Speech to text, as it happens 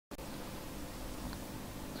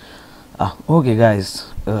Okay guys,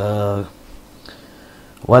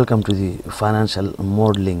 welcome to the financial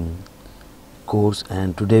modeling course,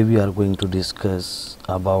 and today we are going to discuss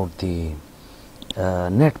about the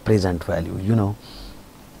net present value.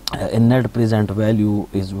 In net present value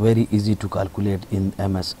is very easy to calculate in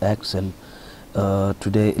MS Excel.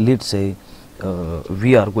 Today let's say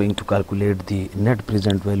we are going to calculate the net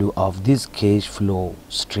present value of this cash flow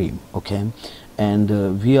stream, okay,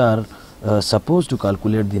 and we are supposed to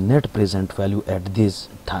calculate the net present value at this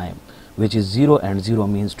time, which is 0, and 0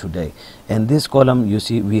 means today. In this column you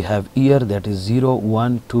see we have year, that is 0,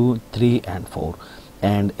 1, 2, 3 and 4,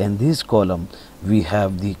 and in this column we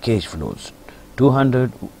have the cash flows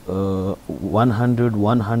 200, 100,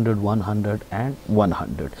 100, 100 and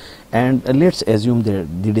 100, and let's assume that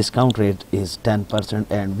the discount rate is 10%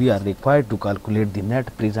 and we are required to calculate the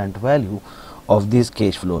net present value of this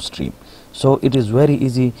cash flow stream. So it is very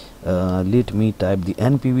easy. Let me type the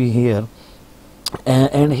NPV here,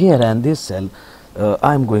 and here in this cell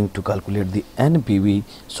I am going to calculate the NPV.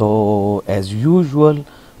 So as usual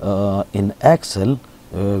in Excel,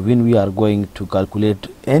 when we are going to calculate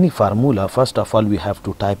any formula, first of all we have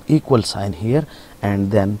to type equal sign here,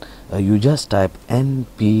 and then you just type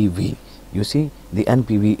NPV. You see the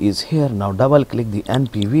NPV is here. Now double click the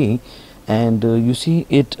NPV, and you see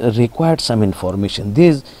it required some information.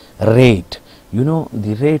 This rate,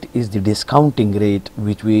 the rate is the discounting rate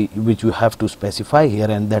which you have to specify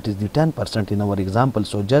here, and that is the 10% in our example.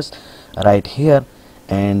 So just write here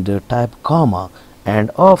and type comma,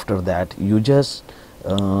 and after that you just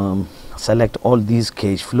select all these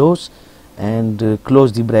cash flows and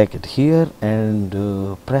close the bracket here and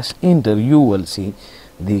press enter. You will see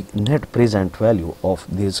the net present value of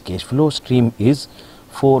this cash flow stream is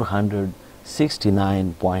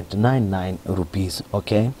 469.99 rupees.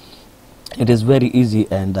 Okay, it is very easy,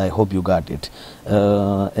 and I hope you got it.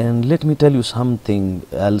 And let me tell you something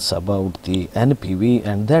else about the NPV,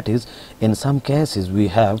 and that is in some cases we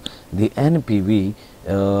have the NPV,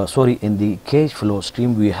 in the cash flow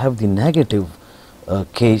stream we have the negative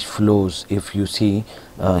cash flows. If you see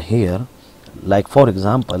here, like for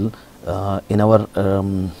example in our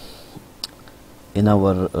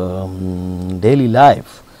daily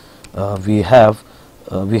life, we have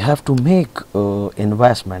to make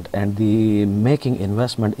investment, and the making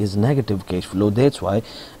investment is negative cash flow. That's why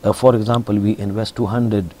for example we invest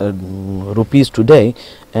 200 rupees today,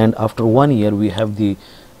 and after 1 year we have the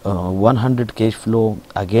 100 cash flow,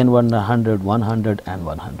 again 100, 100 and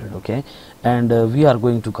 100. Okay, and we are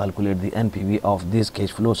going to calculate the NPV of this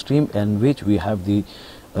cash flow stream, in which we have the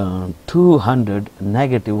 200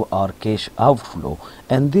 negative or cash outflow.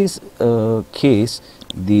 And this case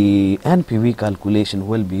the NPV calculation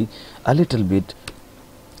will be a little bit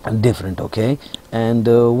different. Okay, and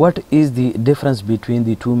what is the difference between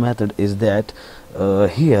the two methods is that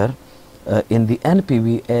here in the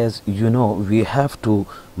NPV, as you know, we have to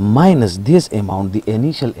minus this amount, the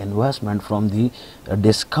initial investment, from the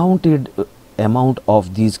discounted amount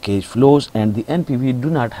of these cash flows, and the NPV do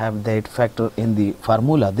not have that factor in the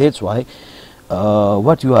formula. That's why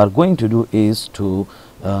what you are going to do is to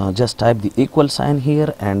just type the equal sign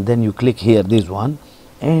here, and then you click here this one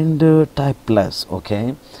and type plus.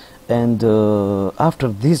 Okay, and after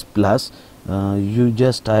this plus you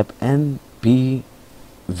just type NPV.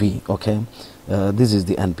 Okay, this is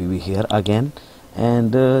the NPV here again,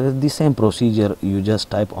 and the same procedure, you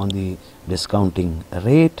just type on the discounting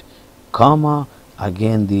rate, comma,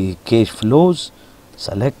 again the cash flows,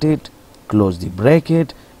 select it, close the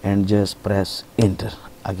bracket and just press enter.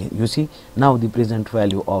 Again you see now the present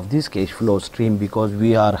value of this cash flow stream, because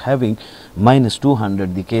we are having minus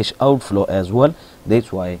 200 the cash outflow as well.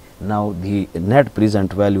 That's why now the net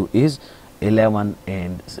present value is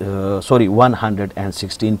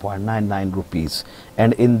 116.99 rupees.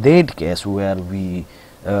 And in that case where we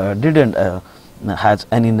didn't has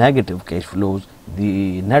any negative cash flows,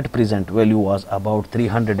 the net present value was about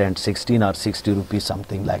 316 or 60 rupees,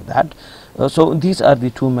 something like that. So these are the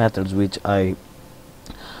two methods which I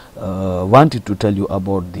wanted to tell you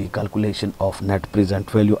about the calculation of net present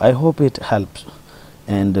value. I hope it helps,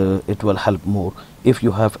 and it will help more. If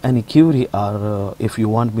you have any query, or if you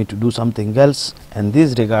want me to do something else in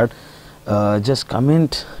this regard, just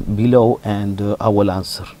comment below and I will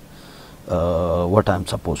answer what I'm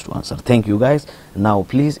supposed to answer. Thank you guys. Now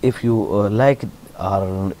please, if you like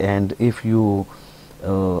and if you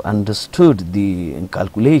understood the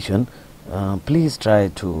calculation, please try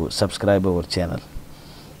to subscribe our channel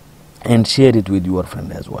and share it with your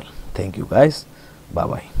friend as well. Thank you guys. Bye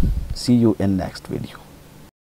bye. See you in next video.